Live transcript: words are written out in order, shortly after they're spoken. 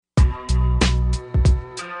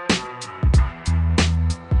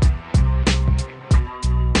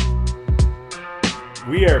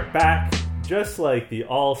We are back, just like the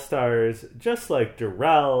All-Stars, just like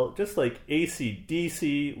Darrell, just like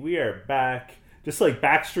AC/DC. We are back, just like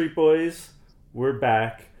Backstreet Boys. We're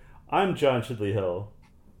back. I'm John Chidley Hill.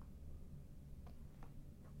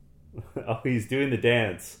 Oh, he's doing the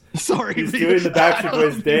dance. Sorry, he's doing the Backstreet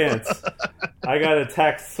Boys dance. I got a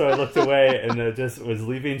text, so I looked away, and it just was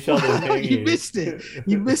leaving Sheldon hanging. You missed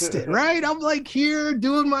it, right? I'm like here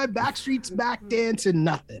doing my Backstreet's Back dance and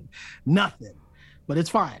nothing. But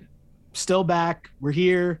it's fine. Still back. We're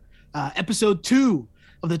here. Episode 2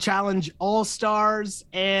 of the Challenge All-Stars,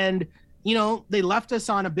 and they left us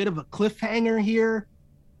on a bit of a cliffhanger here,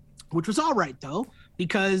 which was all right though,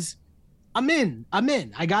 because I'm in.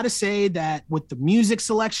 I got to say that with the music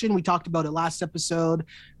selection, we talked about it last episode,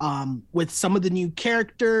 with some of the new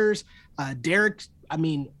characters, Derek,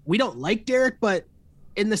 we don't like Derek, but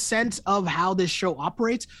in the sense of how this show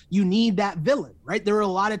operates, you need that villain, right? There are a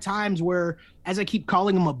lot of times where, as I keep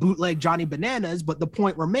calling him a bootleg Johnny Bananas, but the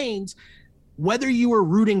point remains, whether you were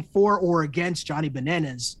rooting for or against Johnny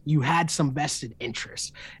Bananas, you had some vested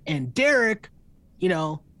interest. And Derek,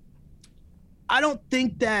 I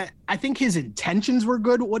think his intentions were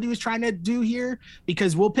good, what he was trying to do here,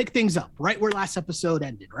 because we'll pick things up right where last episode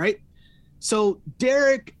ended, right? So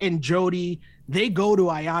Derek and Jody, they go to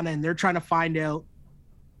Ayanna and they're trying to find out,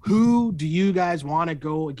 who do you guys want to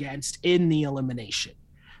go against in the elimination,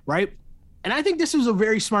 right? And I think this was a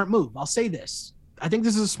very smart move. I'll say this. I think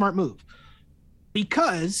this is a smart move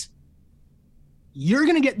because you're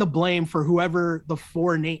going to get the blame for whoever the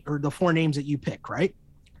four names that you pick, right?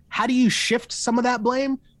 How do you shift some of that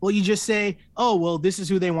blame? Well, you just say, oh, well, this is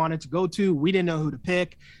who they wanted to go to. We didn't know who to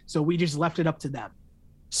pick, so we just left it up to them.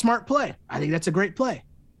 Smart play. I think that's a great play.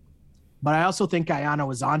 But I also think Ayanna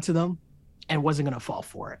was onto them and wasn't going to fall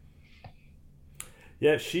for it.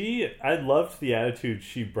 Yeah, I loved the attitude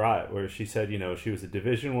she brought, where she said, she was a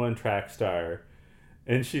Division I track star.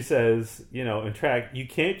 And she says, in track, you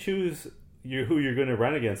can't choose who you're going to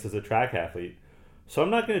run against as a track athlete. So I'm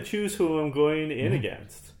not going to choose who I'm going in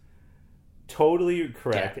against. Totally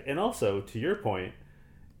correct. Yeah. And also, to your point,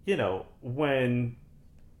 when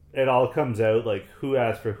it all comes out, like who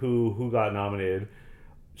asked for who got nominated,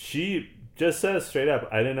 she just says straight up,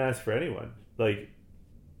 I didn't ask for anyone. Like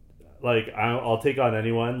I'll take on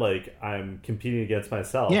anyone. Like I'm competing against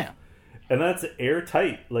myself. Yeah. And that's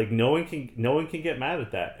airtight. Like no one can get mad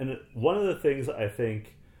at that. And one of the things I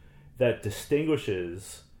think that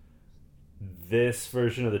distinguishes this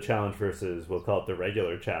version of the challenge versus, we'll call it the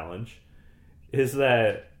regular challenge, is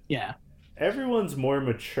that everyone's more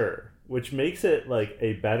mature, which makes it like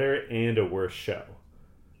a better and a worse show.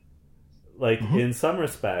 Like in some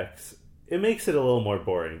respects, it makes it a little more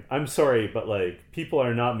boring. I'm sorry, but like people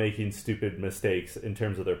are not making stupid mistakes in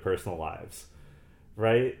terms of their personal lives,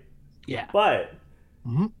 right? Yeah. But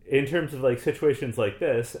in terms of like situations like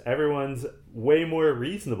this, everyone's way more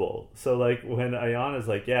reasonable. So like when Ayanna's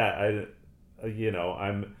like, I'm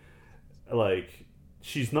like,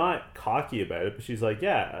 she's not cocky about it, but she's like,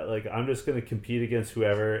 I'm just going to compete against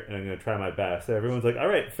whoever and I'm going to try my best. And everyone's like, all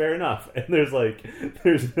right, fair enough. And there's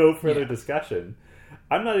no further discussion.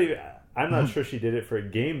 I'm not sure she did it for a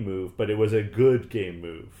game move, but it was a good game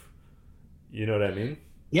move. You know what I mean?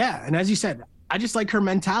 Yeah. And as you said, I just like her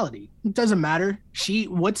mentality. It doesn't matter.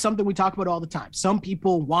 What's something we talk about all the time. Some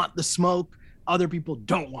people want the smoke. Other people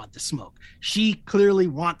don't want the smoke. She clearly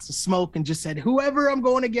wants the smoke and just said, whoever I'm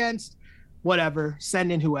going against, whatever,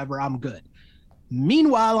 send in whoever, I'm good.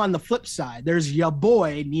 Meanwhile, on the flip side, there's your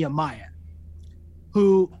boy, Nehemiah,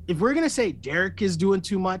 who, if we're going to say Derek is doing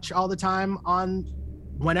too much all the time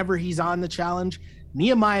whenever he's on the challenge,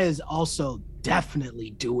 Nehemiah is also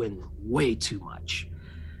definitely doing way too much.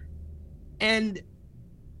 And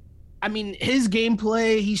his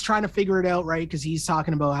gameplay, he's trying to figure it out, right? Because he's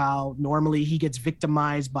talking about how normally he gets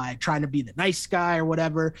victimized by trying to be the nice guy or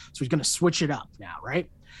whatever. So he's going to switch it up now, right?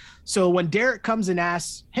 So when Derek comes and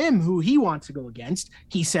asks him who he wants to go against,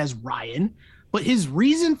 he says Ryan. But his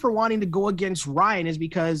reason for wanting to go against Ryan is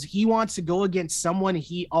because he wants to go against someone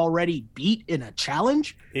he already beat in a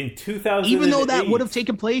challenge. In 2008. Even though that would have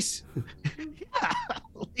taken place. Yeah.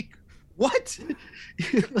 Like, what?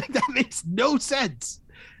 Like, that makes no sense.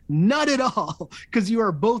 Not at all, because you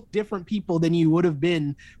are both different people than you would have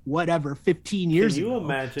been, 15 years ago. Can you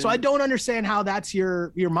imagine? So I don't understand how that's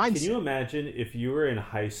your mindset. Can you imagine if you were in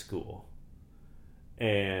high school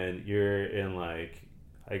and you're in, like,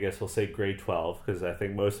 I guess we'll say grade 12, because I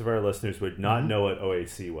think most of our listeners would not know what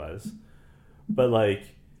OAC was. But, like,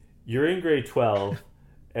 you're in grade 12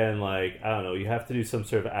 and, like, I don't know, you have to do some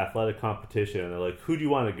sort of athletic competition. And they're like, who do you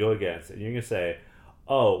want to go against? And you're going to say,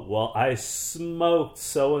 oh, well, I smoked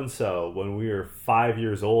so and so when we were 5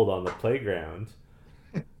 years old on the playground.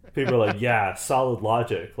 People are like, yeah, solid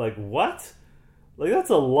logic. Like, what? Like, that's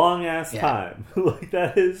a long ass time. Like,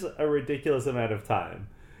 that is a ridiculous amount of time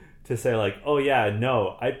to say, like, oh yeah,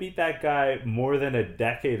 no, I beat that guy more than a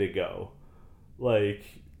decade ago. Like,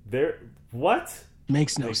 what?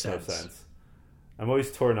 Makes no sense. I'm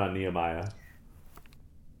always torn on Nehemiah.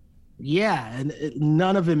 Yeah, and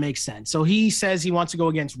none of it makes sense. So he says he wants to go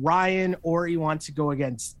against Ryan or he wants to go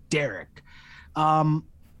against Derek. And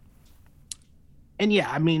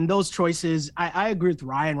yeah, I mean, those choices, I agree with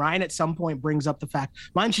Ryan. Ryan at some point brings up the fact,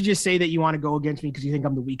 why don't you just say that you want to go against me because you think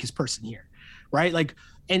I'm the weakest person here, right? Like,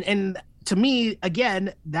 and to me,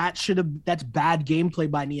 again, that's bad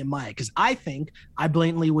gameplay by Nehemiah, because I think I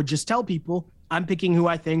blatantly would just tell people I'm picking who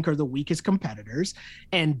I think are the weakest competitors,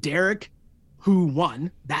 and Derek, who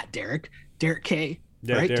won, Derek K,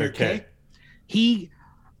 right? Derek K.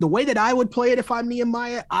 The way that I would play it if I'm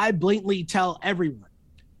Nehemiah, I blatantly tell everyone,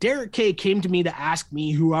 Derek K came to me to ask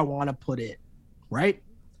me who I want to put in, right?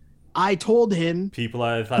 I told him people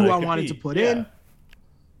I thought who I wanted to put in.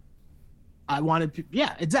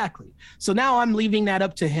 Yeah, exactly. So now I'm leaving that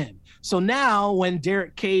up to him. So now when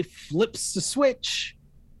Derek K flips the switch,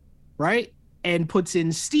 right, and puts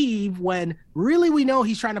in Steve, when really we know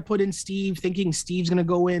he's trying to put in Steve, thinking Steve's going to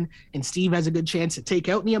go in and Steve has a good chance to take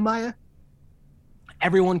out Nehemiah,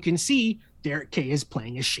 everyone can see Derek K is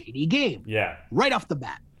playing a shady game. Yeah. Right off the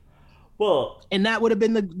bat. Well, and that would have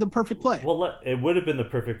been the perfect play. Well, it would have been the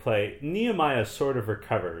perfect play. Nehemiah sort of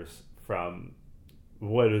recovers from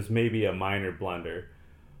what is maybe a minor blunder.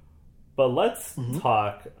 But let's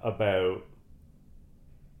talk about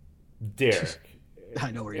Derek.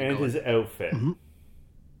 I know where you're and going. His outfit.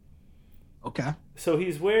 Okay. So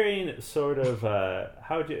he's wearing sort of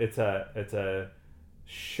it's a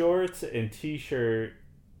shorts and t-shirt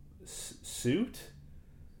suit.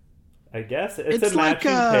 I guess it's a like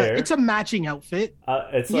matching pair. It's a matching outfit.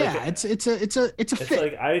 It's like it's a fit.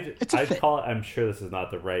 Like I'd call it. I'm sure this is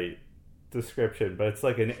not the right description, but it's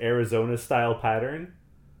like an Arizona style pattern.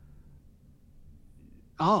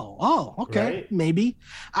 Oh, okay, right? Maybe.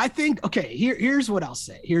 I think here's what I'll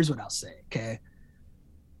say. Okay,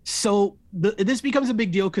 so this becomes a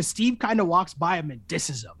big deal because Steve kind of walks by him and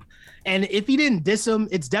disses him, and if he didn't diss him,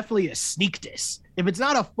 it's definitely a sneak diss. If it's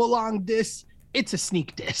not a full on diss, it's a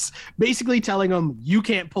sneak diss, basically telling him you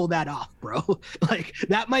can't pull that off, bro. Like,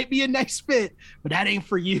 that might be a nice fit, but that ain't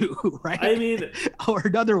for you, right? I mean, or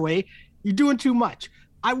another way, you're doing too much.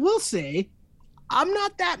 I will say, I'm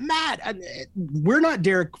not that mad. We're not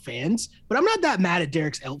Derek fans, but I'm not that mad at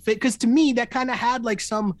Derek's outfit, because to me, that kind of had like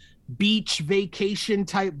some beach vacation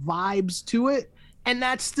type vibes to it, and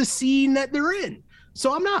that's the scene that they're in.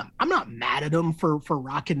 So I'm not mad at him for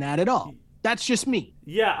rocking that at all. That's just me.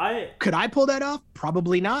 Yeah, could I pull that off?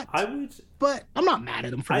 Probably not. I would, but I'm not mad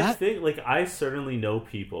at him for that. I think, like, I certainly know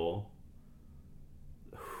people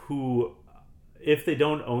who, if they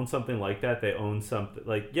don't own something like that, they own something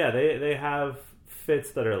like, yeah, they have fits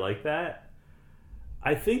that are like that.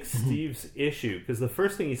 I think Steve's issue, because the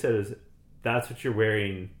first thing he said is, that's what you're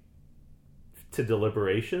wearing to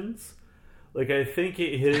deliberations. Like, I think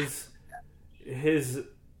his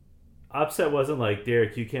upset wasn't like,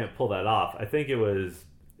 Derek, you can't pull that off. I think it was,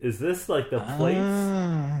 is this like the place?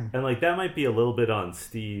 And like, that might be a little bit on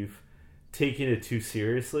Steve taking it too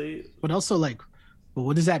seriously. But also, like, well,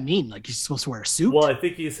 what does that mean? Like, he's supposed to wear a suit? Well, I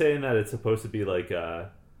think he's saying that it's supposed to be like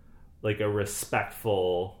a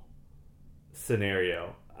respectful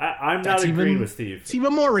scenario. I'm not agreeing with Steve. It's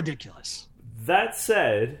even more ridiculous. That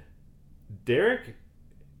said, Derek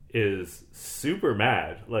is super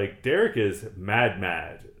mad. Like, Derek is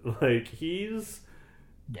mad. Like, he's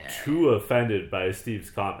too offended by Steve's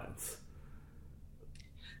comments.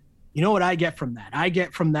 You know what I get from that? I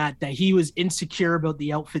get from that he was insecure about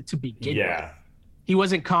the outfit to begin with. He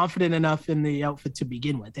wasn't confident enough in the outfit to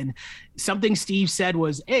begin with. And something Steve said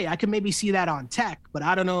was, hey, I can maybe see that on Tech, but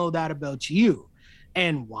I don't know that about you.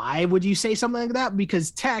 And why would you say something like that?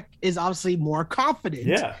 Because Tech is obviously more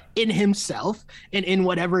confident in himself and in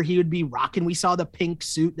whatever he would be rocking. We saw the pink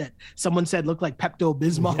suit that someone said looked like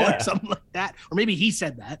Pepto-Bismol or something like that. Or maybe he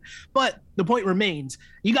said that. But the point remains,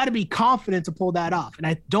 you got to be confident to pull that off. And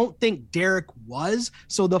I don't think Derek was.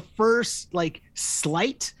 So the first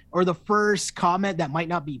slight or the first comment that might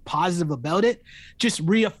not be positive about it just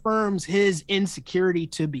reaffirms his insecurity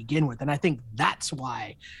to begin with. And I think that's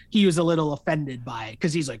why he was a little offended by it,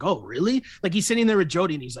 because he's like, oh, really? Like, he's sitting there with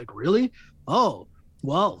Jody and he's like, really? Oh,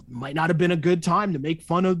 well, might not have been a good time to make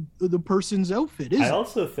fun of the person's outfit, is it? I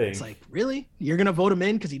also think... It's like, really? You're going to vote him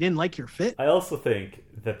in because he didn't like your fit? I also think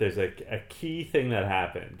that there's a key thing that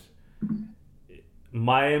happened.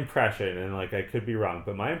 My impression, and like I could be wrong,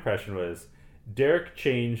 but my impression was Derek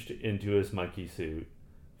changed into his monkey suit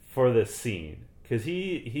for this scene because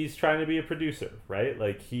he's trying to be a producer, right?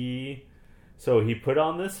 Like he put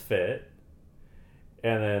on this fit,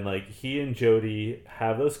 and then like he and Jody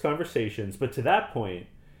have those conversations. But to that point,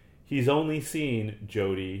 he's only seen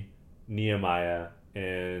Jody, Nehemiah,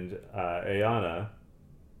 and Ayana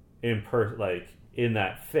in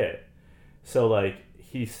that fit. So like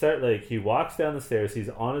he walks down the stairs. He's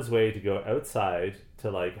on his way to go outside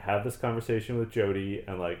to like have this conversation with Jody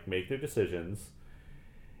and like make their decisions.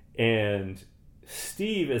 And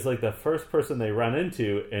Steve is like the first person they run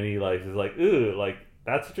into, and he like is like, ooh, like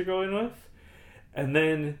that's what you're going with. And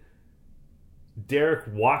then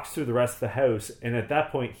Derek walks through the rest of the house, and at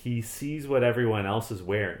that point he sees what everyone else is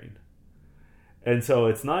wearing. And so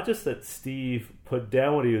it's not just that Steve put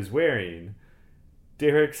down what he was wearing.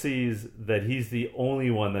 Derek sees that he's the only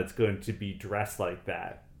one that's going to be dressed like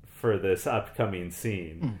that for this upcoming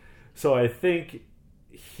scene. So I think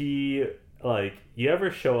he, like, you ever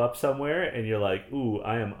show up somewhere and you're like, ooh,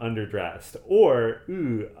 I am underdressed, or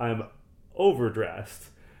ooh, I'm overdressed.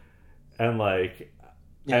 And like,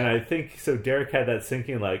 and I think, so Derek had that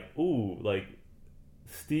thinking like, ooh, like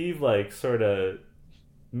Steve like sort of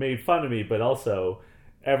made fun of me, but also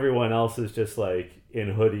everyone else is just like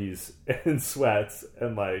in hoodies and sweats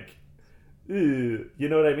and like, ew. You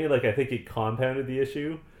know what I mean? Like I think he compounded the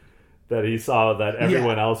issue that he saw that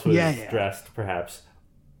everyone else was dressed perhaps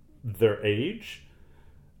their age,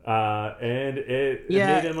 and it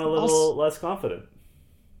made him a little less confident.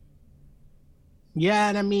 Yeah,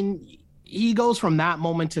 and I mean, he goes from that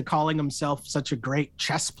moment to calling himself such a great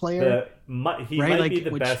chess player. He might be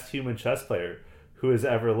the best human chess player who has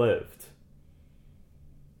ever lived.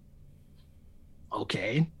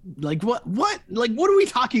 Okay, like what are we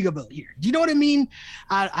talking about here? Do you know what I mean?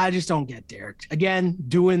 I just don't get Derek. Again,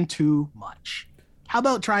 doing too much. How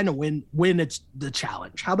about trying to win it's the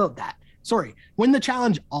challenge? How about that? Sorry, win the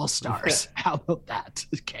challenge all-stars. How about that?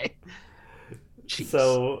 Okay. Jeez.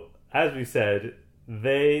 So, as we said,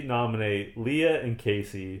 they nominate Leah and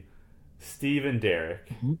Casey, Steve and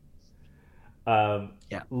Derek.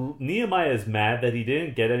 Nehemiah is mad that he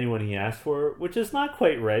didn't get anyone he asked for, which is not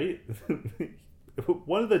quite right.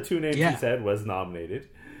 One of the two names he said was nominated.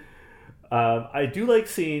 I do like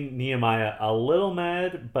seeing Nehemiah a little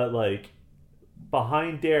mad, but like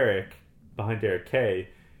behind Derek K,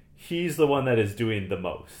 he's the one that is doing the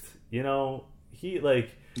most. You know, he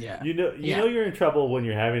like you know you're in trouble when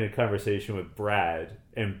you're having a conversation with Brad,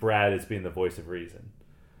 and Brad is being the voice of reason.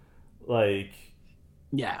 Like,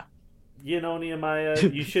 you know, Nehemiah,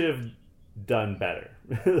 you should have done better.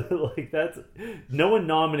 Like that's no one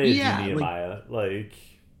nominated you, Nehemiah. Like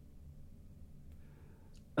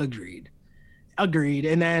agreed.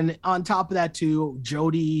 And then on top of that too,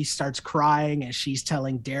 Jody starts crying as she's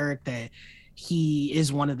telling Derek that he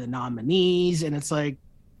is one of the nominees, and it's like,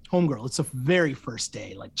 homegirl, it's a very first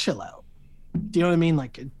day, like chill out. Do you know what I mean?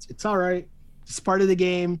 Like it's all right, it's part of the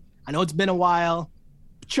game. I know it's been a while,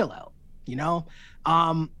 but chill out, you know.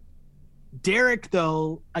 Derek,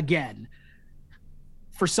 though, again,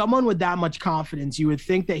 for someone with that much confidence, you would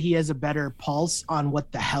think that he has a better pulse on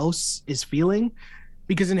what the house is feeling,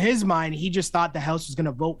 because in his mind, he just thought the house was going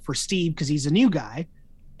to vote for Steve because he's a new guy.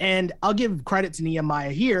 And I'll give credit to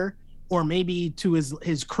Nehemiah here, or maybe to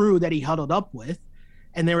his crew that he huddled up with.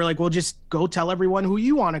 And they were like, well, just go tell everyone who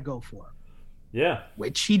you want to go for. Yeah.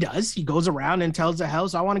 Which he does. He goes around and tells the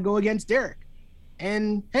house, I want to go against Derek.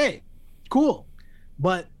 And hey, cool.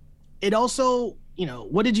 But it also, you know,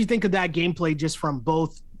 what did you think of that gameplay just from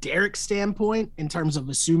both Derek's standpoint in terms of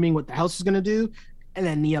assuming what the house is going to do, and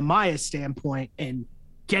then Nehemiah's standpoint and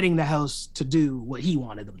getting the house to do what he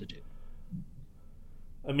wanted them to do?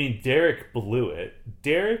 I mean, Derek blew it.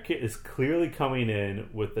 Derek is clearly coming in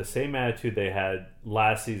with the same attitude they had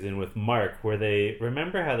last season with Mark, where they,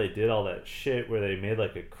 remember how they did all that shit where they made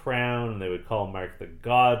like a crown and they would call Mark the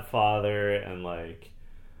Godfather and like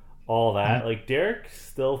all that. Like Derek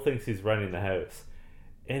still thinks he's running the house,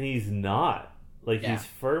 and he's not. Like he's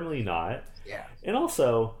firmly not. Yeah. And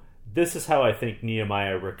also, this is how I think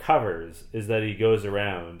Nehemiah recovers, is that he goes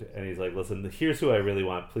around and he's like, listen, here's who I really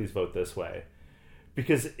want. Please vote this way.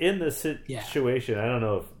 Because in this situation, I don't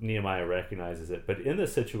know if Nehemiah recognizes it, but in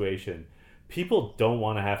this situation, people don't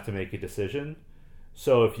want to have to make a decision.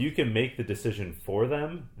 So if you can make the decision for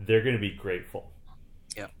them, they're going to be grateful.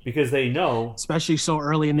 Yeah. Because they know... Especially so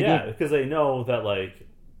early in the game. Yeah, because they know that, like,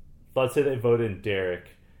 let's say they vote in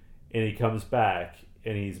Derek, and he comes back,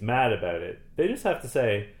 and he's mad about it. They just have to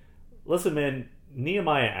say, listen, man,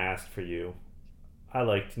 Nehemiah asked for you. I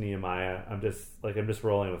liked Nehemiah. I'm just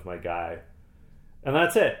rolling with my guy. And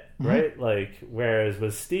that's it, right? Like, whereas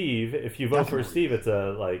with Steve, if you vote for Steve, it's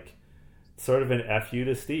a like sort of an F you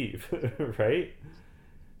to Steve, right?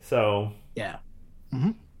 So Yeah.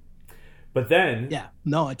 But then Yeah.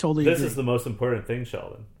 No, I totally this agree. is the most important thing,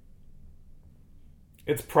 Sheldon.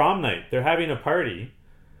 It's prom night. They're having a party.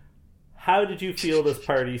 How did you feel this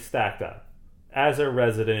party stacked up as a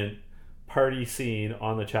resident party scene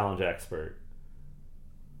on the Challenge Expert?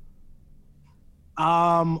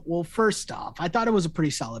 Well, first off, I thought it was a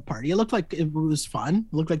pretty solid party. It looked like it was fun.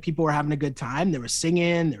 It looked like people were having a good time. There was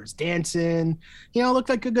singing, there was dancing. You know, it looked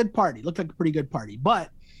like a good party. It looked like a pretty good party.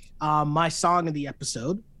 But my song of the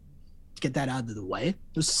episode, to get that out of the way,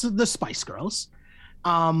 was the Spice Girls.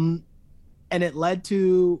 And it led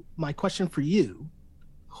to my question for you.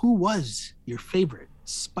 Who was your favorite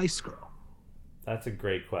Spice Girl? That's a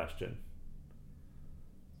great question.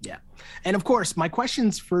 Yeah. And of course, my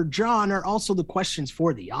questions for John are also the questions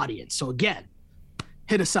for the audience. So again,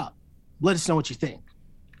 hit us up. Let us know what you think.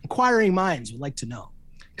 Inquiring minds would like to know.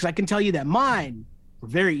 Because I can tell you that mine were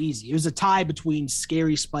very easy. It was a tie between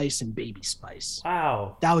Scary Spice and Baby Spice.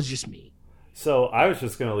 Wow. That was just me. So I was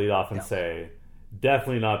just going to lead off and say,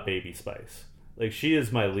 definitely not Baby Spice. Like, she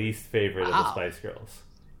is my least favorite of the Spice Girls.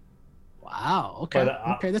 Wow. Okay.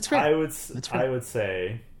 Okay, that's fair. I would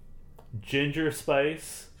say Ginger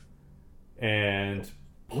Spice and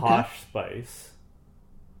Posh Spice.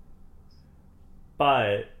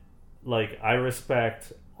 But like, I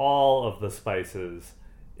respect all of the spices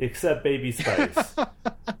except Baby Spice,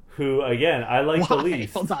 who again I like the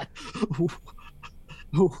least. Hold on.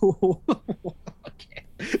 Okay.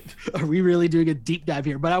 Are we really doing a deep dive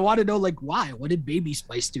here? But I want to know, like, why? What did Baby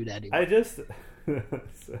Spice do that? I just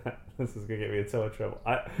this is gonna get me in so much trouble.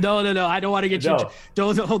 No. I don't want to get you.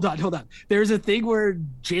 Don't hold on. There's a thing where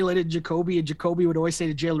Jalen and Jacoby would always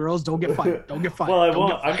say to Jalen Rose, "Don't get fired. Don't get fired." Well, I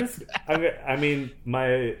won't. I mean,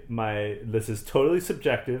 my this is totally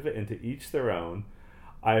subjective, and to each their own.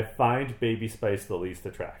 I find Baby Spice the least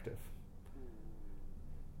attractive,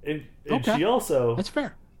 and she also that's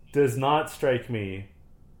fair. Does not strike me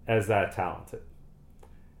as that talented.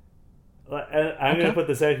 And I'm going to put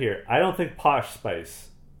this out here. I don't think Posh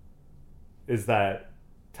Spice is that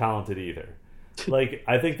talented either. Like,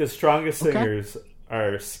 I think the strongest singers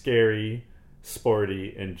are Scary,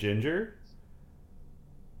 Sporty, and Ginger.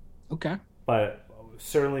 Okay. But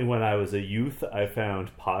certainly when I was a youth, I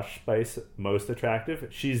found Posh Spice most attractive.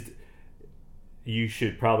 You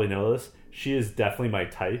should probably know this. She is definitely my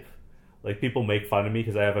type. Like, people make fun of me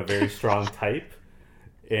because I have a very strong type.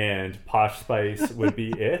 And Posh Spice would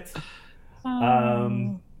be it.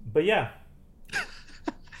 But yeah.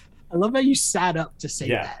 I love how you sat up to say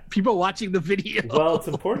that. People watching the video. Well, it's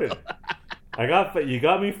important. You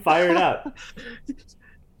got me fired up.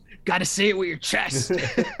 Got to say it with your chest.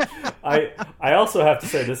 I also have to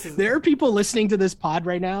say there are people listening to this pod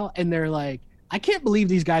right now, and they're like, I can't believe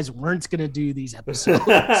these guys weren't going to do these episodes.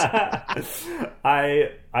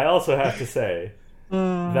 I also have to say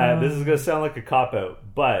that this is going to sound like a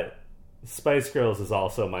cop-out, but Spice Girls is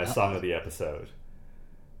also my song of the episode.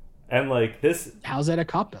 And like this... How's that a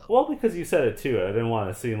cop-out? Well, because you said it too. I didn't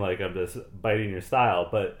want to seem like I'm just biting your style,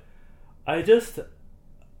 but I just...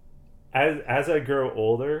 As I grow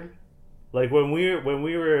older, like when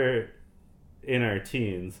we were in our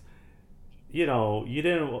teens, you know, you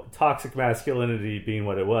didn't, toxic masculinity being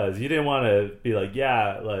what it was, you didn't want to be like,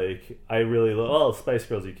 yeah, like I really Spice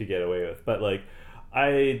Girls you could get away with, but like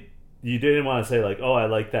you didn't want to say like, oh, I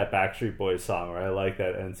like that Backstreet Boys song or I like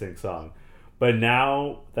that NSYNC song. But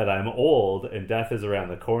now that I'm old and death is around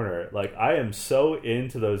the corner, like I am so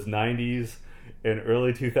into those 90s and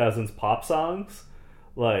early 2000s pop songs.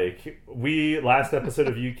 Like, last episode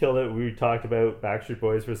of You Killed It, we talked about Backstreet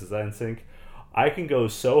Boys versus NSYNC. I can go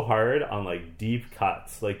so hard on, like, deep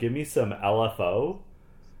cuts. Like, give me some LFO.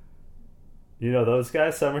 You know those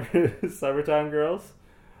guys? Summertime Girls?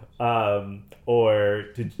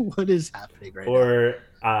 What is happening right now? Or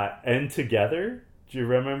End Together? Do you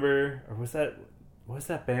remember? Or was that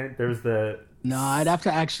band? There's the... No, I'd have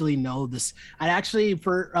to actually know this.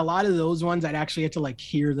 For a lot of those ones, I'd actually have to like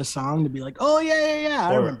hear the song to be like, oh yeah,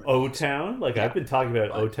 I remember. O-Town, like I've been talking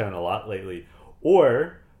about O-Town a lot lately.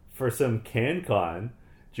 Or for some CanCon, do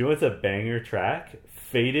you know what's a banger track?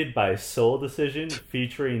 Faded by Soul Decision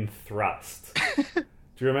featuring Thrust. Do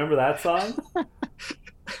you remember that song?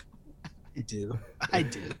 I do.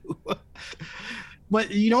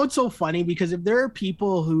 But you know what's so funny? Because if there are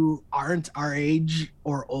people who aren't our age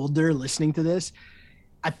or older listening to this,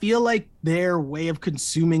 I feel like their way of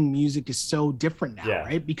consuming music is so different now,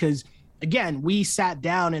 right? Because again, we sat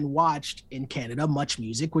down and watched in Canada Much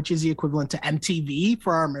Music, which is the equivalent to MTV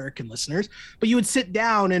for our American listeners. But you would sit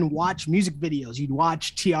down and watch music videos. You'd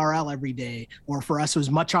watch TRL every day, or for us, it was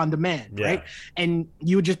Much on Demand, right? And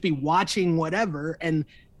you would just be watching whatever. And,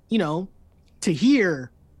 you know, to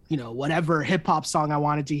hear, you know, whatever hip hop song I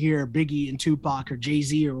wanted to hear, Biggie and Tupac or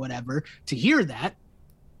Jay-Z or whatever, to hear that,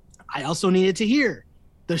 I also needed to hear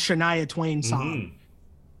the Shania Twain song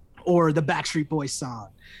or the Backstreet Boys song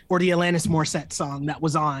or the Alanis Morissette song that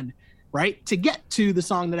was on, right? To get to the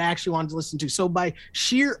song that I actually wanted to listen to. So by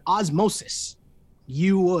sheer osmosis,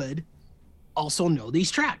 you would also know these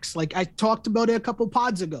tracks. Like I talked about it a couple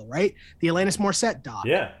pods ago, right? The Alanis Morissette doc.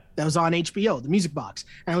 Yeah. That was on HBO, the Music Box.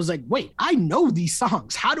 And I was like, wait, I know these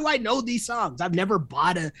songs. How do I know these songs? I've never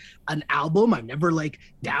bought an album. I've never like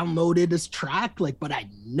downloaded this track, like, but I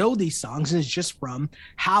know these songs. And it's just from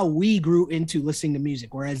how we grew into listening to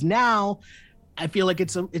music. Whereas now I feel like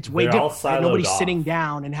it's way different. Right? Nobody's sitting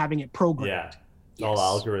down and having it programmed. Yeah. It's all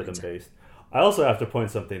algorithm based. I also have to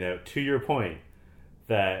point something out to your point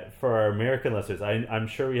that for our American listeners, I'm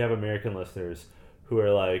sure we have American listeners who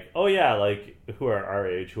are like, oh yeah, like who are our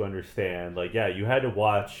age, who understand, like, yeah, you had to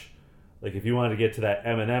watch, like if you wanted to get to that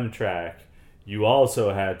Eminem track, you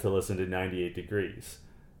also had to listen to 98 Degrees.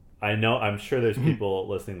 I'm sure there's people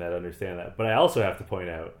listening that understand that, but I also have to point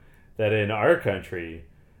out that in our country,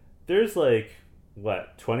 there's like,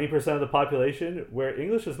 what, 20% of the population where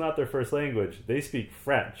English is not their first language, they speak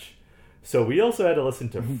French. So we also had to listen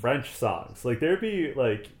to French songs. Like they'd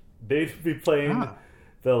be playing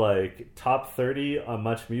the like top 30 on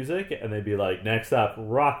Much Music, and they'd be like, next up,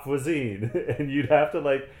 Rock Voisine, and you'd have to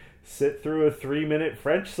like sit through a 3-minute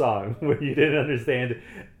French song where you didn't understand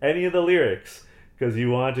any of the lyrics because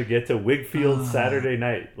you wanted to get to Wigfield Saturday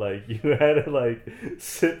Night. Like you had to like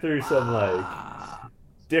sit through some like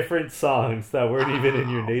different songs that weren't even in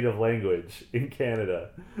your native language in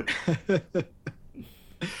Canada.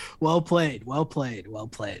 Well played.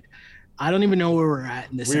 I don't even know where we're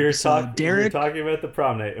at in this episode. Derek, we're talking about the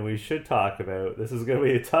prom night, and we should talk about, this is going to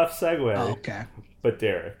be a tough segue. Oh, okay. But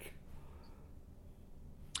Derek.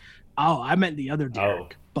 Oh, I meant the other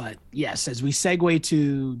Derek. But yes, as we segue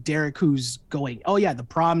to Derek, who's going, the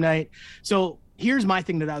prom night. So here's my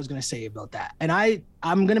thing that I was going to say about that. And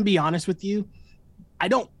I'm going to be honest with you. I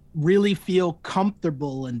don't really feel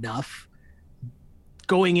comfortable enough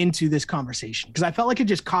going into this conversation because I felt like it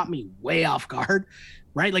just caught me way off guard,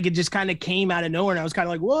 right? Like it just kind of came out of nowhere and I was kind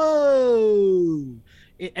of like, whoa.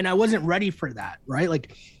 And I wasn't ready for that, right?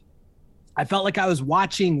 Like I felt like I was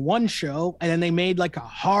watching one show and then they made like a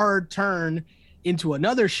hard turn into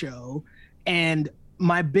another show. And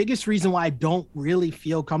my biggest reason why I don't really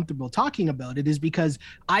feel comfortable talking about it is because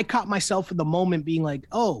I caught myself in the moment being like,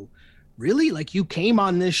 oh, really? Like you came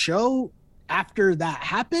on this show after that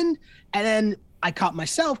happened? And then I caught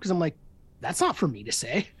myself because I'm like, that's not for me to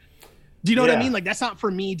say. Do you know what I mean? Like, that's not for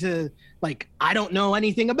me to, like, I don't know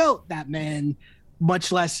anything about that man,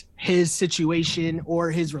 much less his situation or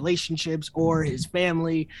his relationships or his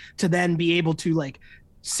family, to then be able to, like,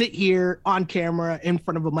 sit here on camera in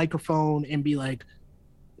front of a microphone and be like,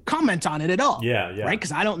 comment on it at all. Yeah. Right?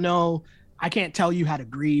 Because I don't know. I can't tell you how to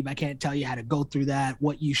grieve. I can't tell you how to go through that,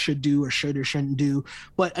 what you should do or should or shouldn't do.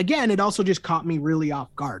 But again, it also just caught me really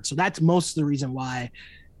off guard. So that's most of the reason why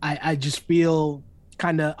I just feel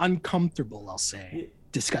kind of uncomfortable, I'll say,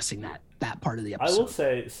 discussing that part of the episode. I will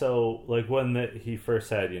say, so like when he first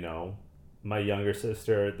said, my younger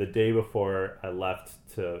sister, the day before I left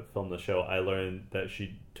to film the show, I learned that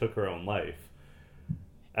she took her own life.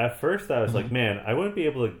 At first I was like, man, I wouldn't be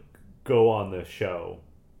able to go on this show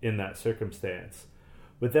in that circumstance.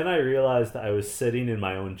 But then I realized that I was sitting in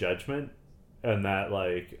my own judgment and that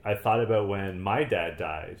like I thought about when my dad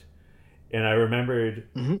died and I remembered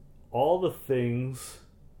all the things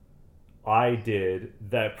I did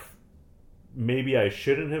that maybe I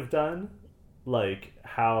shouldn't have done, like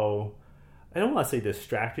how, I don't want to say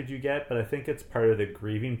distracted you get, but I think it's part of the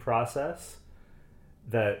grieving process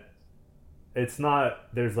that it's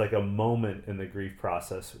not, there's like a moment in the grief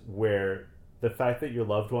process where the fact that your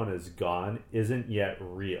loved one is gone isn't yet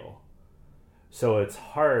real. So it's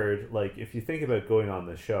hard, like if you think about going on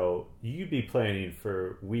the show, you'd be planning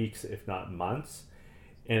for weeks, if not months.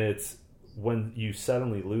 And it's when you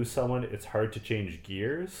suddenly lose someone, it's hard to change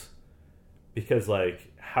gears because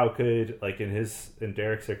like, how could, like in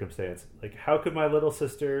Derek's circumstance, like how could my little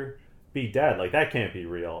sister be dead? Like that can't be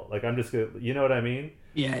real. Like I'm just gonna, you know what I mean?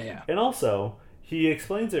 Yeah. And also he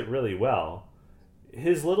explains it really well.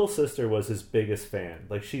 His little sister was his biggest fan.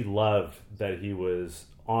 Like she loved that he was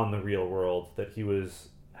on the Real World, that he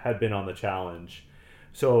had been on the challenge.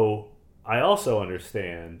 So I also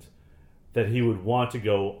understand that he would want to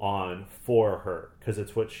go on for her because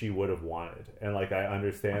it's what she would have wanted. And like, I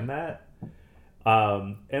understand that.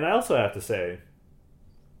 And I also have to say,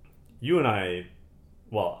 you and I,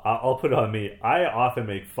 well, I'll put it on me. I often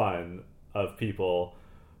make fun of people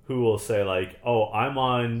who will say like, oh, I'm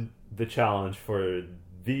on the challenge for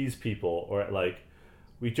these people. Or like,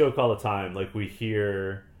 we joke all the time. Like we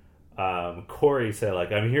hear Corey say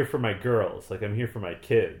like, I'm here for my girls. Like I'm here for my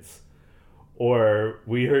kids. Or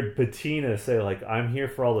we heard Bettina say like, I'm here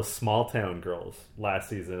for all the small town girls last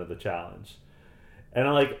season of the challenge. And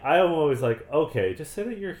I'm always like, okay, just say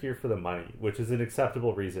that you're here for the money, which is an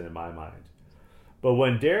acceptable reason in my mind. But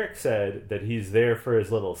when Derek said that he's there for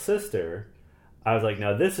his little sister, I was like,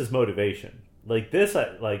 now this is motivation. Like this,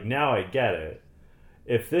 now I get it.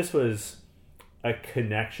 If this was a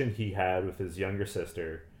connection he had with his younger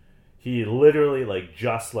sister, he literally like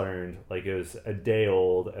just learned, like it was a day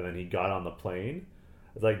old, and then he got on the plane.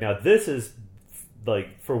 It's like, now this is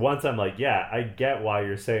like, for once I'm like, yeah, I get why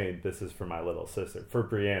you're saying this is for my little sister, for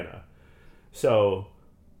Brianna. So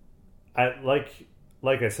I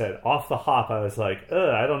like I said, off the hop, I was like,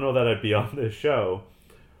 I don't know that I'd be on this show.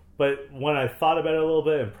 But when I thought about it a little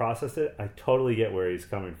bit and processed it, I totally get where he's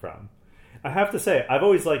coming from. I have to say, I've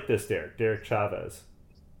always liked this Derek Chavez.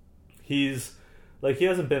 He's like, he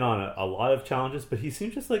hasn't been on a lot of challenges, but he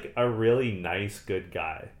seems just like a really nice, good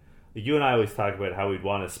guy. Like, you and I always talk about how we'd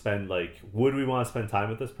want to spend, like, would we want to spend time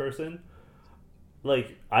with this person?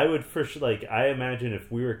 Like, I would for sure, like, I imagine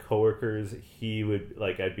if we were coworkers, he would,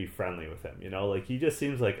 like, I'd be friendly with him, you know? Like, he just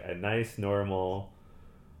seems like a nice, normal,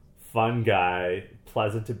 fun guy,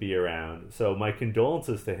 pleasant to be around. So my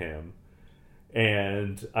condolences to him.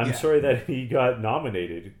 And I'm sorry that he got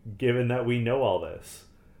nominated, given that we know all this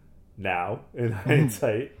now, in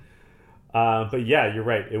hindsight. But yeah, you're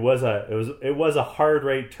right. It was a hard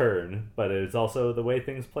right turn, but it's also the way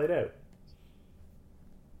things played out.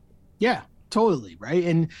 Yeah, totally. Right.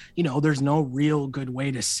 And, there's no real good way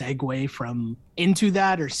to segue from into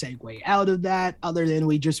that or segue out of that other than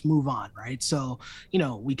we just move on. Right. So,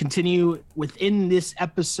 we continue within this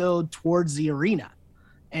episode towards the arena,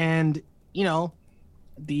 and,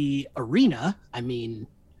 the arena, I mean,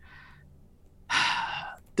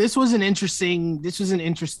 this was an interesting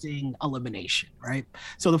elimination, right?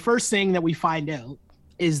 So the first thing that we find out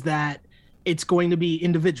is that it's going to be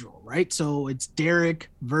individual, right? So it's Derek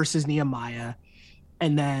versus Nehemiah.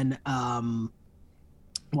 And then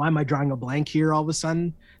why am I drawing a blank here all of a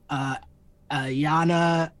sudden?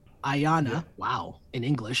 Ayana, yeah. Wow, in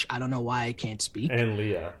English. I don't know why I can't speak. And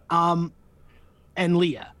Leah.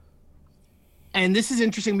 And this is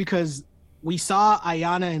interesting because we saw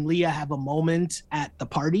Ayana and Leah have a moment at the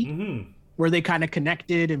party where they kind of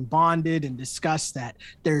connected and bonded and discussed that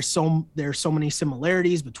there's so many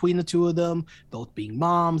similarities between the two of them, both being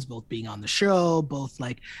moms, both being on the show, both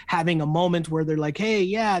like having a moment where they're like, hey,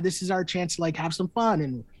 yeah, this is our chance to like have some fun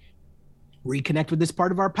and reconnect with this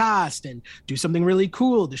part of our past and do something really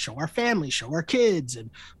cool to show our family, show our kids and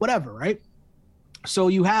whatever, right? So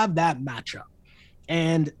you have that matchup.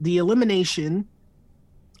 And the elimination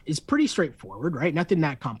is pretty straightforward, right? Nothing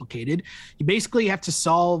that complicated. You basically have to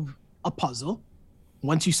solve a puzzle.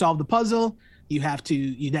 Once you solve the puzzle, you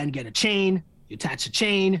then get a chain. You attach a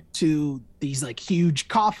chain to these like huge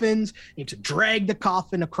coffins. You have to drag the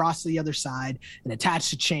coffin across to the other side and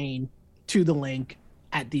attach the chain to the link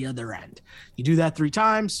at the other end. You do that 3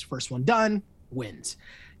 times. First one done, wins.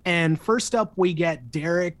 And first up, we get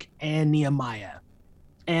Derek and Nehemiah.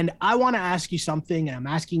 And I want to ask you something, and I'm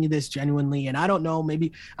asking you this genuinely, and I don't know,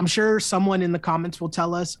 maybe I'm sure someone in the comments will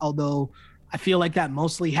tell us, although I feel like that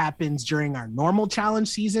mostly happens during our normal challenge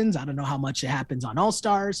seasons. I don't know how much it happens on All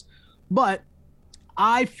Stars, but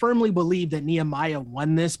I firmly believe that Nehemiah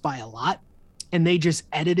won this by a lot, and they just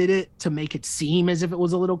edited it to make it seem as if it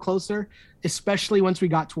was a little closer, especially once we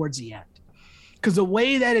got towards the end. Because the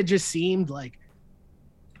way that it just seemed like,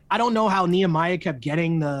 I don't know how Nehemiah kept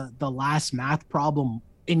getting the last math problem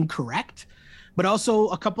incorrect, but also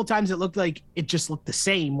a couple times it looked like it just looked the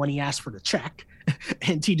same when he asked for the check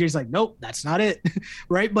and TJ's like, nope, that's not it.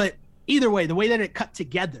 Right. But either way, the way that it cut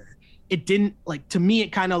together, it didn't, like, to me,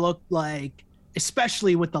 it kind of looked like,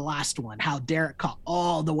 especially with the last one, how Derek caught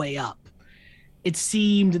all the way up. It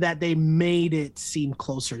seemed that they made it seem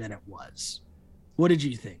closer than it was. What did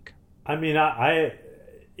you think? I mean, I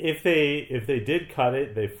if they did cut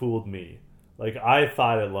it, they fooled me. Like, I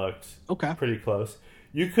thought it looked pretty close.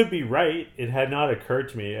 You could be right. It had not occurred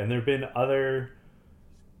to me. And there have been other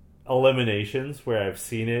eliminations where I've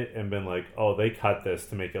seen it and been like, oh, they cut this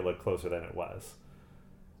to make it look closer than it was.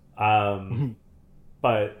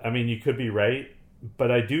 But, I mean, you could be right.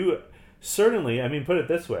 But I do, certainly, I mean, put it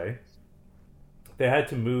this way. they had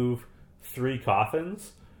to move 3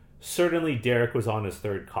 coffins. Certainly Derek was on his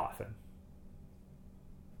 3rd coffin.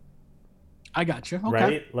 I got you. Okay.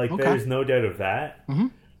 Right? Like, okay. There's no doubt of that.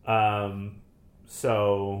 Mm-hmm.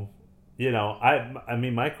 So, I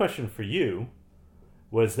mean, my question for you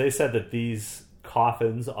was, they said that these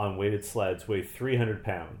coffins on weighted sleds weigh 300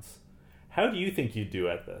 pounds. How do you think you'd do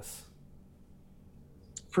at this?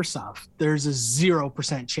 First off, there's a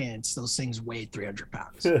 0% chance those things weighed 300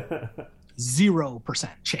 pounds. 0%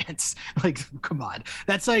 chance. Like, come on.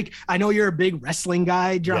 That's like, I know you're a big wrestling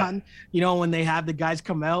guy, John. Yeah. When they have the guys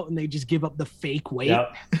come out and they just give up the fake weight.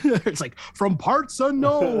 Yep. It's like, from parts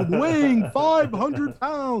unknown, weighing 500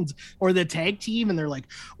 pounds. Or the tag team, and they're like,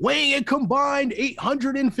 weighing a combined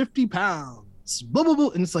 850 pounds. Blah, blah, blah.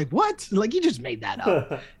 And it's like, what? Like, you just made that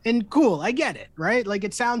up. And cool, I get it, right? Like,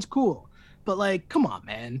 it sounds cool. But, like, come on,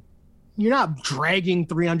 man. You're not dragging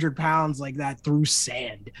 300 pounds like that through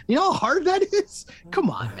sand. You know how hard that is? Come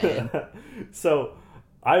on, man. So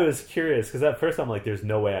I was curious, because at first I'm like, there's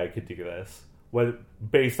no way I could do this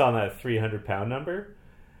based on that 300 pound number.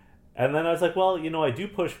 And then I was like, well, I do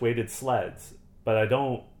push weighted sleds, but I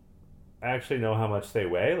don't actually know how much they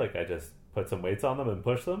weigh. Like, I just put some weights on them and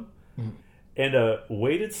push them. Mm-hmm. And a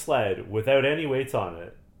weighted sled without any weights on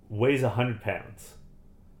it weighs 100 pounds.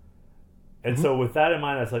 And so with that in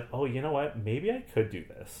mind, I was like, oh, you know what? Maybe I could do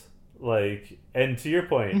this. Like, and to your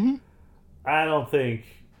point, I don't think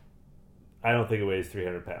it weighs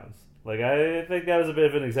 300 pounds. Like, I think that was a bit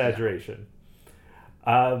of an exaggeration.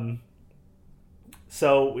 Yeah.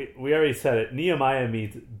 So we already said it. Nehemiah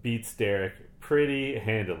beats Derek pretty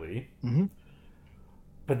handily. Mm-hmm.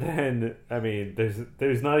 But then, I mean,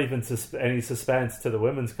 there's not even any suspense to the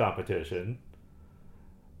women's competition.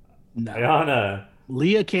 No. Ayana...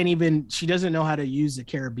 Leah can't even, she doesn't know how to use the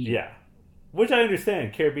carabiner. Yeah. Which I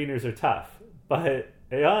understand. Carabiners are tough. But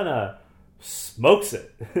Ayana smokes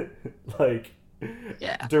it. Like,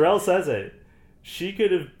 yeah. Darrell says it. She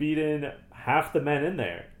could have beaten half the men in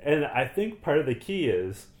there. And I think part of the key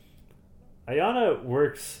is Ayana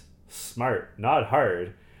works smart, not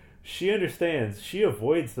hard. She understands, she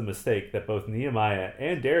avoids the mistake that both Nehemiah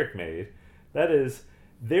and Derek made. That is,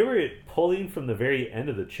 they were pulling from the very end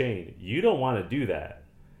of the chain. You don't want to do that.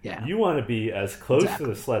 Yeah. You want to be as close to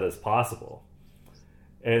the sled as possible.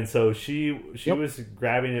 And so she was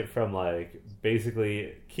grabbing it from, like,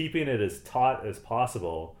 basically keeping it as taut as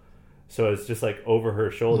possible. So it's just like over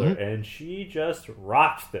her shoulder. Mm-hmm. And she just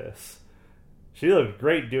rocked this. She looked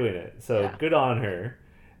great doing it. So good on her.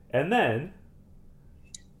 And then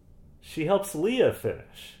she helps Leah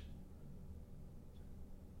finish.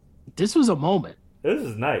 This was a moment. This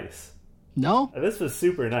is nice. No? This was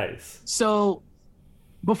super nice. So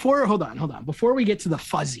hold on. Before we get to the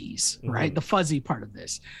fuzzies, right? The fuzzy part of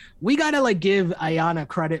this, we got to, like, give Ayana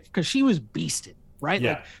credit because she was beasted, right?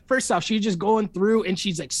 Yeah. Like, first off, she's just going through and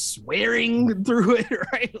she's, like, swearing through it,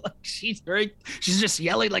 right? Like, she's just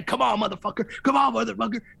yelling, like, come on, motherfucker. Come on,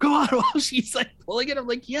 motherfucker. Come on. While she's, like, pulling it. I'm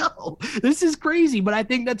like, yo, this is crazy. But I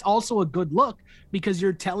think that's also a good look because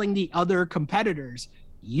you're telling the other competitors,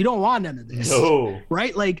 you don't want none of this,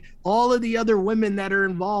 right? Like, all of the other women that are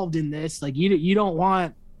involved in this, like, you don't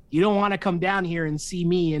want to come down here and see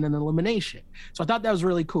me in an elimination. So I thought that was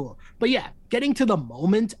really cool. But yeah, getting to the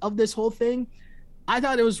moment of this whole thing, I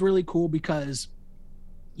thought it was really cool because,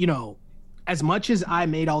 as much as I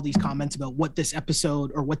made all these comments about what this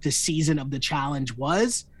episode or what this season of the challenge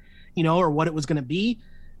was, or what it was going to be,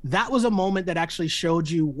 that was a moment that actually showed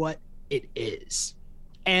you what it is.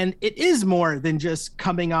 And it is more than just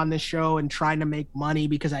coming on this show and trying to make money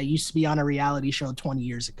because I used to be on a reality show 20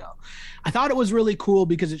 years ago. I thought it was really cool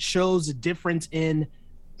because it shows a difference in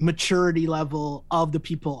maturity level of the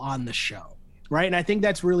people on the show, right? And I think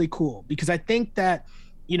that's really cool because I think that,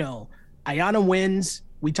 Ayana wins.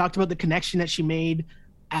 We talked about the connection that she made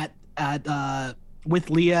with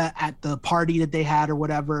Leah at the party that they had or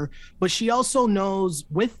whatever. But she also knows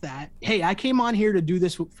with that, hey, I came on here to do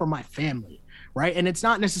this for my family. Right. And it's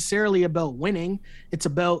not necessarily about winning. It's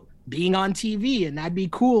about being on TV. And that'd be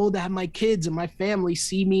cool to have my kids and my family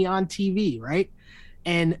see me on TV. Right.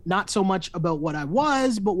 And not so much about what I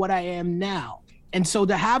was, but what I am now. And so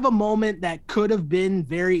to have a moment that could have been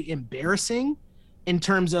very embarrassing in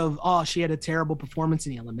terms of, oh, she had a terrible performance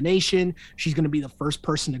in the elimination. She's going to be the first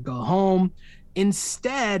person to go home.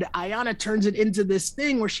 Instead, Ayana turns it into this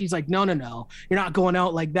thing where she's like, no, you're not going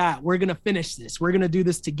out like that. We're going to finish this. We're going to do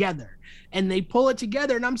this together. And they pull it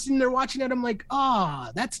together and I'm sitting there watching it. I'm like,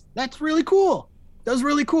 that's really cool. That was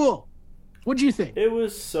really cool. What'd you think? It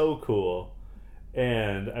was so cool.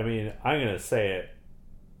 And I mean, I'm going to say it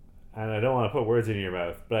and I don't want to put words in your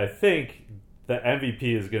mouth, but I think the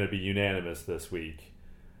MVP is going to be unanimous this week.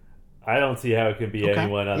 I don't see how it can be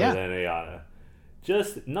anyone other than Ayana.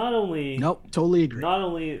 Just not only... Nope, totally agree. Not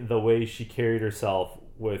only the way she carried herself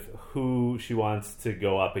with who she wants to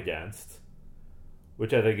go up against,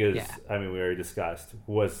 which I think is, I mean, we already discussed,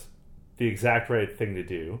 was the exact right thing to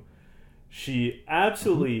do. She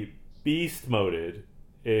absolutely beast moded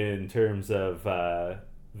in terms of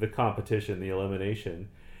the competition, the elimination.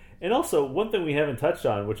 And also, one thing we haven't touched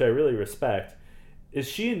on, which I really respect, is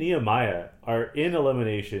she and Nehemiah are in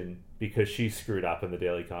elimination because she screwed up in the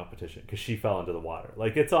daily competition, because she fell into the water.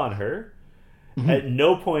 Like, it's on her. Mm-hmm. At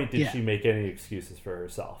no point did she make any excuses for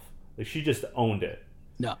herself. Like, she just owned it.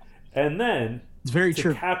 No. And then, it's very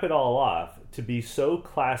true. To cap it all off, to be so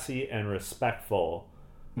classy and respectful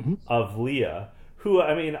of Leah, who,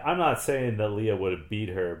 I mean, I'm not saying that Leah would have beat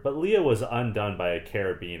her, but Leah was undone by a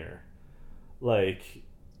carabiner. Like,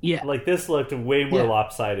 this looked way more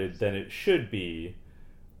lopsided than it should be,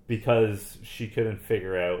 because she couldn't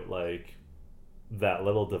figure out, like, that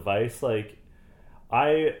little device. Like,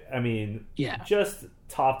 I mean, just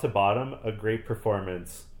top to bottom, a great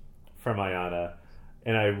performance from Ayana.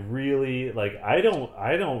 And I really, like, I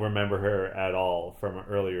don't remember her at all from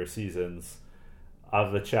earlier seasons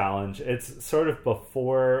of the challenge. It's sort of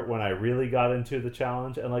before when I really got into the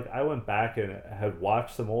challenge. And, like, I went back and had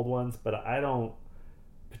watched some old ones, but I don't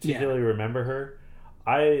particularly remember her.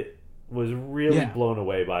 I was really blown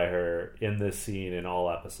away by her in this scene in all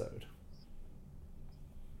episode.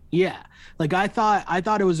 Yeah, like I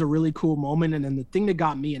thought it was a really cool moment, and then the thing that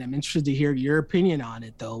got me, and I'm interested to hear your opinion on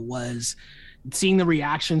it though, was seeing the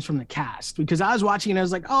reactions from the cast, because I was watching and I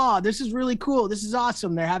was like, oh, this is really cool, this is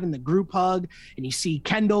awesome. They're having the group hug, and you see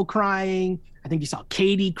Kendall crying. I think you saw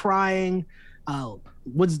Katie crying.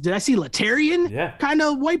 Did I see Laterrian? Yeah, kind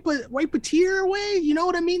of wipe a tear away. You know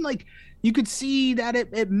what I mean? Like, you could see that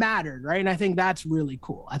it mattered, right? And I think that's really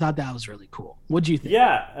cool. I thought that was really cool. What'd you think?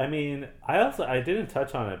 Yeah, I mean, I didn't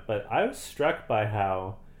touch on it, but I was struck by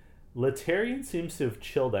how Laterrian seems to have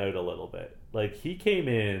chilled out a little bit. Like, he came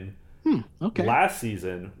in last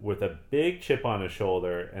season with a big chip on his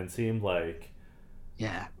shoulder and seemed like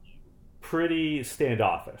pretty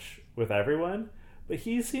standoffish with everyone. But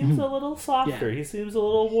he seems a little softer. Yeah. He seems a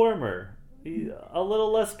little warmer. A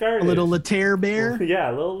little less guarded. A little Laterre bear? Yeah,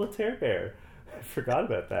 a little Laterre bear. I forgot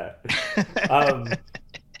about that.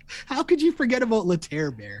 How could you forget about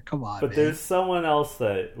Laterre bear? Come on, But there's someone else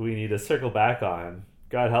that we need to circle back on.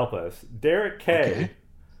 God help us. Derek K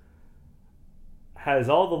has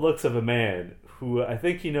all the looks of a man who I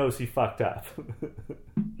think he knows he fucked up.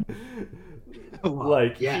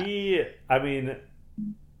 I mean,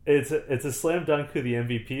 it's a slam dunk who the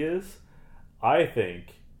MVP is. I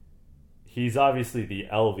think he's obviously the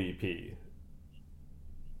LVP.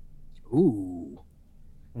 Ooh.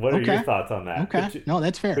 What are your thoughts on that? Okay. No,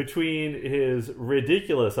 that's fair. Between his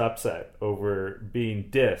ridiculous upset over being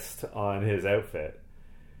dissed on his outfit,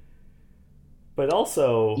 but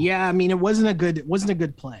also... Yeah, I mean, it wasn't a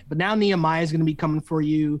good play. But now Nehemiah is going to be coming for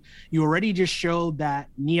you. You already just showed that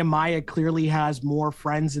Nehemiah clearly has more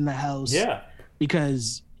friends in the house. Yeah.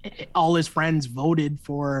 Because all his friends voted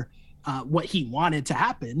for what he wanted to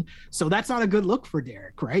happen. So that's not a good look for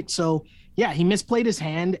Derek, right? So, yeah, he misplayed his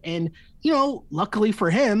hand. And, you know, luckily for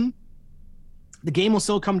him, the game will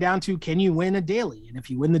still come down to, can you win a daily? And if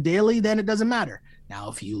you win the daily, then it doesn't matter. Now,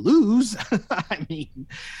 if you lose, I mean,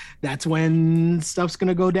 that's when stuff's going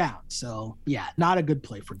to go down. So, yeah, not a good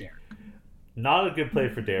play for Derek. Not a good play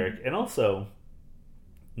for Derek. And also,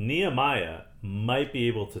 Nehemiah might be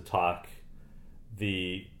able to talk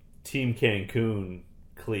the Team Cancun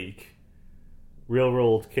clique, Real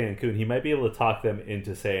World Cancun, he might be able to talk them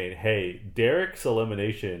into saying, hey, Derek Chavez's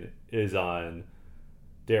elimination is on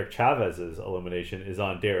Derek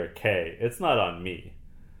K. It's not on me.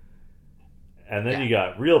 And then you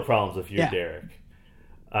got real problems if you're Derek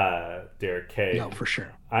K. No, for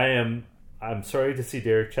sure. I'm sorry to see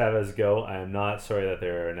Derek Chavez go. I am not sorry that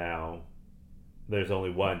there's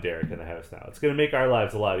only one Derek in the house now. It's going to make our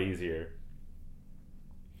lives a lot easier.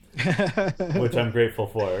 Which I'm grateful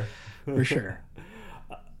for. For sure.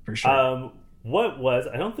 I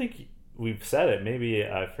don't think we've said it, maybe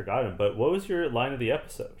I've forgotten, but what was your line of the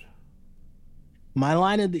episode? My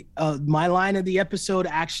line of the episode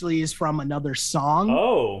actually is from another song.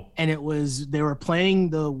 Oh. And they were playing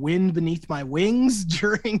The Wind Beneath My Wings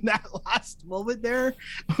during that last moment there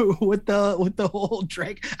with the whole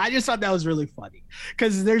Drake. I just thought that was really funny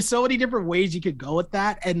because there's so many different ways you could go with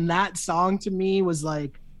that. And that song to me was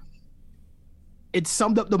like, it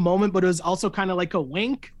summed up the moment, but it was also kind of like a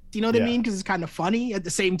wink. Do you know what I mean? Because it's kind of funny at the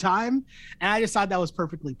same time. And I just thought that was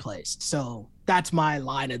perfectly placed. So that's my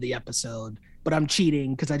line of the episode. but I'm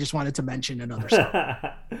cheating because I just wanted to mention another song.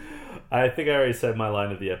 I think I already said my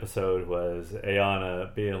line of the episode was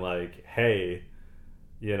Ayana being like, hey,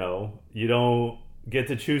 you don't get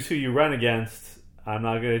to choose who you run against. I'm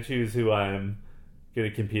not going to choose who I'm going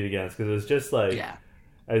to compete against, because it's just like,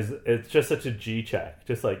 it's just such a G check.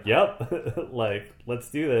 Just like, yep, like,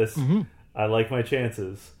 let's do this. Mm-hmm. I like my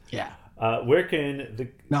chances. Yeah. Where can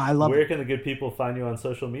the good people find you on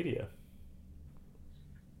social media?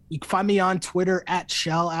 You can find me on Twitter at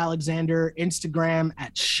Shell Alexander, Instagram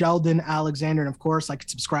at Sheldon Alexander. And of course, I can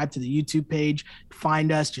subscribe to the YouTube page.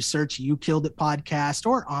 Find us, just search You Killed It Podcast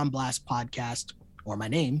or On Blast Podcast, or my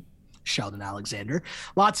name, Sheldon Alexander.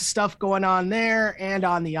 Lots of stuff going on there and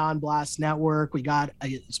on the On Blast Network. We got,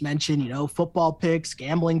 as mentioned, football picks,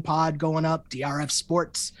 gambling pod going up, DRF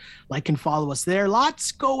Sports. Like and follow us there.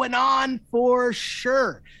 Lots going on for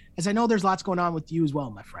sure. As I know there's lots going on with you as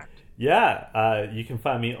well, my friend. Yeah, you can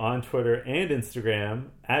find me on Twitter and Instagram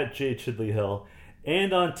at Jay Chidley Hill,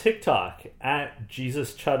 and on TikTok at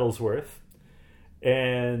Jesus Chuttlesworth.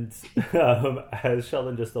 And as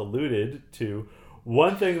Sheldon just alluded to,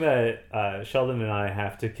 one thing that Sheldon and I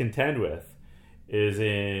have to contend with is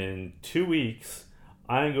in 2 weeks,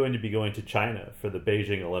 I'm going to be going to China for the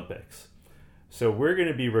Beijing Olympics. So we're going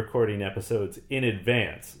to be recording episodes in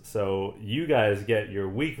advance. So you guys get your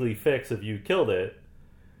weekly fix of You Killed It.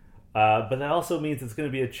 But that also means it's going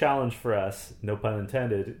to be a challenge for us, no pun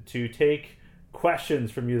intended, to take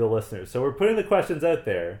questions from you, the listeners. So we're putting the questions out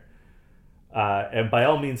there, and by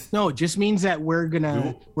all means, no, it just means that we're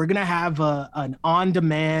gonna have an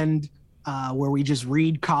on-demand where we just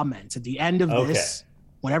read comments at the end of this.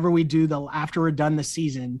 Whenever we do after we're done the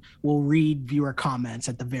season, we'll read viewer comments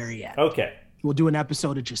at the very end. Okay. We'll do an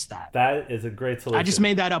episode of just that. That is a great solution. I just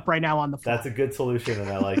made that up right now on the fly. That's a good solution, and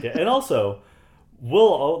I like it. And also,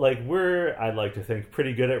 I'd like to think,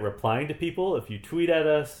 pretty good at replying to people. If you tweet at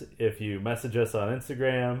us, if you message us on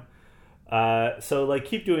Instagram. So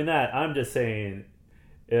keep doing that. I'm just saying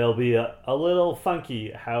it'll be a little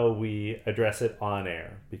funky how we address it on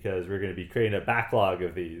air, because we're going to be creating a backlog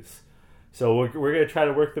of these. So we're going to try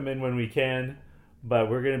to work them in when we can,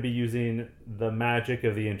 but we're going to be using the magic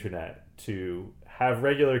of the internet to have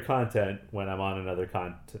regular content when I'm on another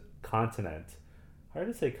continent. Hard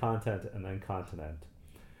to say content and then continent.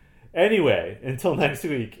 Anyway, until next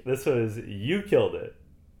week, this was You Killed It.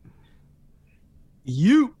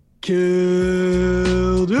 You Killed